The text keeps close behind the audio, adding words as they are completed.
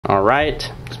Alright,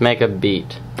 let's make a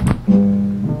beat.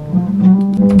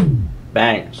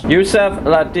 Bangers. Yusef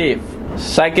Lateef,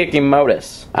 Psychic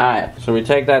Emotus. Alright, so we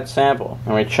take that sample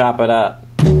and we chop it up.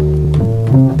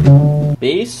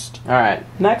 Beast? Alright,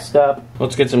 next up,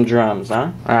 let's get some drums,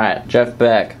 huh? Alright, Jeff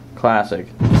Beck, classic.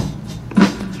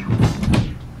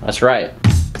 That's right.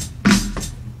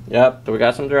 Yep, we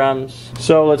got some drums.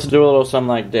 So let's do a little something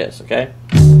like this, okay?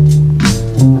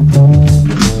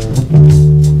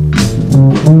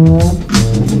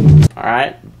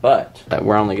 Alright, but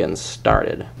we're only getting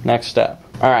started. Next up.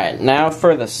 Alright, now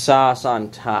for the sauce on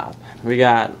top. We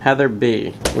got Heather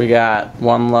B. We got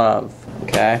One Love.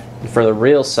 Okay? For the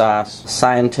real sauce,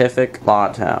 Scientifik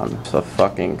Lawtown. It's a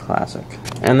fucking classic.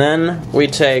 And then we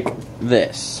take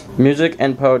this. Music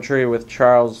and Poetry with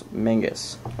Charles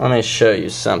Mingus. Let me show you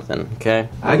something, okay?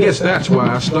 I guess that's why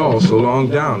I stalled so long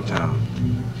downtown.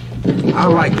 I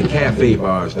like the cafe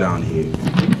bars down here,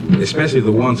 especially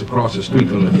the ones across the street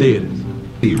from the theaters.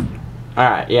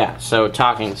 Alright, yeah, so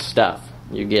talking stuff.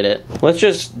 You get it. Let's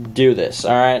just do this,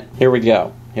 alright? Here we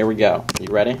go. Here we go. You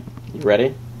ready? You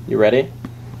ready? You ready?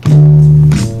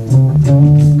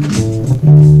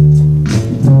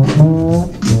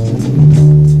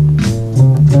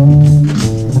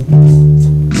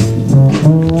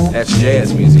 That's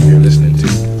jazz music you're listening to.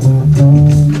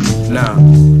 Now,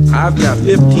 I've got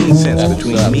 15 cents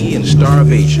between me and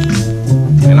starvation.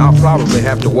 And I'll probably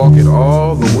have to walk it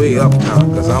all the way uptown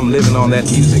because I'm living on that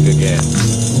music again.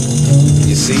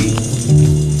 You see,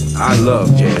 I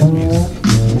love jazz music.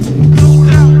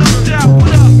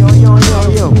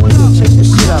 Check this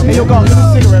shit out, man. Hey, yo, go, get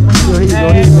a cigarette, man.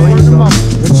 Yo, here you go. Yo,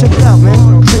 check it out,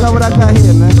 man. Check out what I got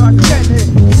here, man.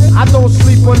 I don't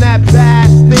sleep on that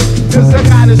bastard, cause I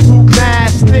got his root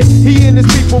master. He and his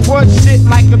people run shit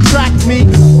like a track meet.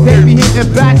 They be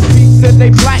hitting back streets and they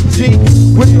black G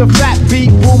with the fat beat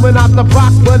booming out the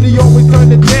box, but he always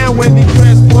turn it down when he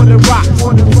transport the rock.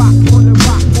 On the rock, on the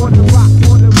rock, on the rock,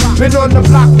 on the rock. Been on the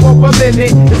block for a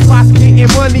minute, the spot's getting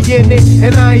money in it,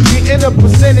 and I ain't getting a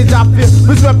percentage. I feel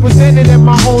misrepresented in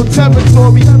my own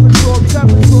territory.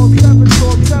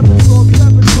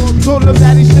 Told him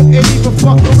that he shouldn't even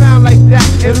fuck around like that.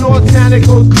 In Lord Town it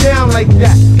goes down like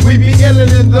that. We be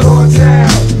illin' in the Lord Town.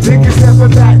 Niggas never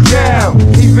back down.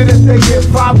 Even if they get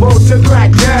 5-0 to crack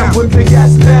down. With the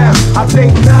gas down, I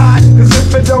think not. Cause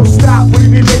if it don't stop, we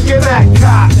be making that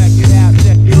cop. Check it out,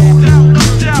 check it out.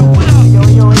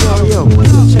 Yo.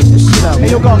 Check this shit out. Hey,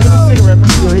 yo, go, get a cigarette, man.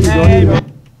 Yo, here you go, here you go.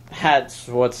 Hats,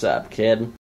 what's up, kid?